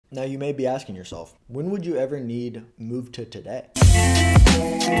Now you may be asking yourself, when would you ever need move to today?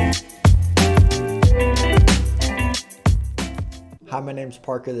 Hi, my name's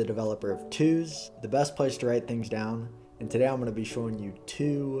Parker, the developer of Twos, the best place to write things down. And today I'm going to be showing you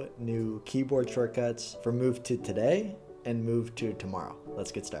 2 new keyboard shortcuts for move to today and move to tomorrow.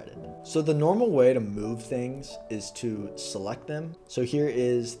 Let's get started. So the normal way to move things is to select them. So here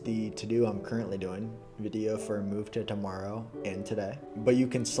is the to-do I'm currently doing, video for move to tomorrow and today. But you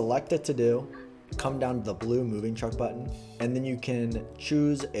can select a to-do, come down to the blue moving truck button, and then you can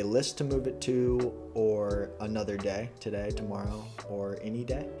choose a list to move it to or another day, today, tomorrow, or any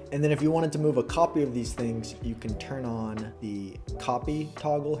day. And then if you wanted to move a copy of these things, you can turn on the copy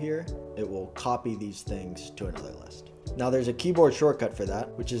toggle here. It will copy these things to another list. Now there's a keyboard shortcut for that,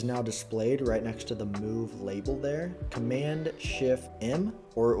 which is now displayed right next to the move label there. Command-Shift-M,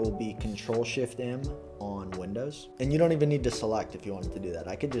 or it will be Control-Shift-M on Windows. And you don't even need to select if you wanted to do that.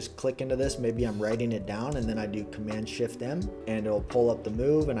 I could just click into this, maybe I'm writing it down, and then I do Command-Shift-M, and it'll pull up the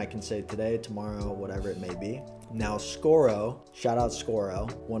move, and I can say today, tomorrow, whatever it may be. Now Scoro, shout out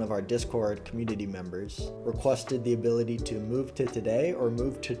Scoro, one of our Discord community members, requested the ability to move to today or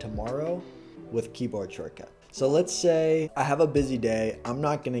move to tomorrow with keyboard shortcut. So let's say I have a busy day. I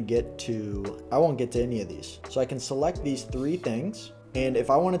won't get to any of these. So I can select these 3 things. And if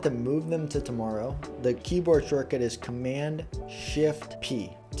I wanted to move them to tomorrow, the keyboard shortcut is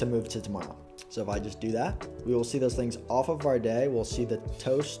Command-Shift-P to move to tomorrow. So if I just do that, we will see those things off of our day. We'll see the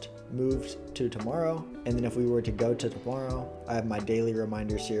toast moved to tomorrow. And then if we were to go to tomorrow, I have my daily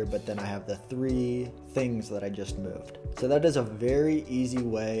reminders here, but then I have the 3 things that I just moved. So that is a very easy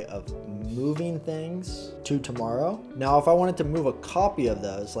way of moving things to tomorrow. Now, if I wanted to move a copy of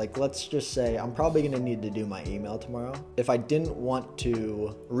those, like let's just say I'm probably gonna need to do my email tomorrow. If I didn't want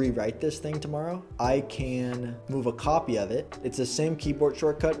to rewrite this thing tomorrow, I can move a copy of it. It's the same keyboard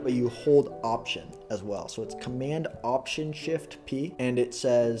shortcut, but you hold Option as well. So it's Command-Option-Shift-P, and it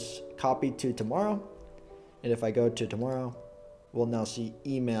says copy to tomorrow. And if I go to tomorrow, we'll now see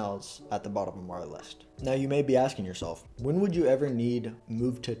emails at the bottom of our list. Now you may be asking yourself, when would you ever need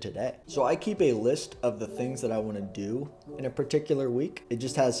move to today? So I keep a list of the things that I want to do in a particular week. It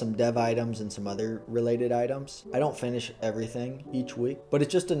just has some dev items and some other related items. I don't finish everything each week, but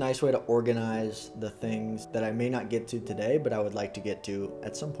it's just a nice way to organize the things that I may not get to today, but I would like to get to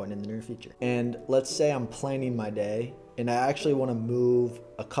at some point in the near future. And let's say I'm planning my day and I actually want to move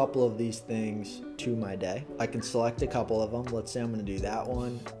a couple of these things to my day. I can select a couple of them. Let's say I'm going to do that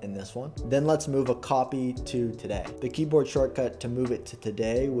one and this one. Then let's move a copy to today. The keyboard shortcut to move it to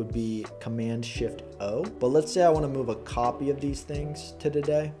today would be Command-Shift-O. But let's say I want to move a copy of these things to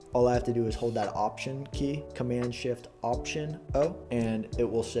today. All I have to do is hold that Option key, Command-Shift-Option-O, and it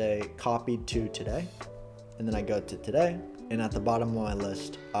will say copy to today. And then I go to today. And at the bottom of my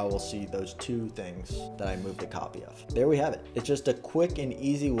list, I will see those 2 things that I moved a copy of. There we have it. It's just a quick and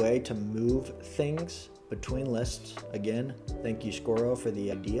easy way to move things between lists. Again, thank you Scoro for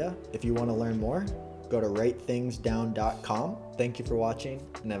the idea. If you want to learn more, go to writethingsdown.com. Thank you for watching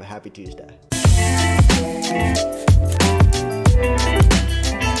and have a happy Tuesday.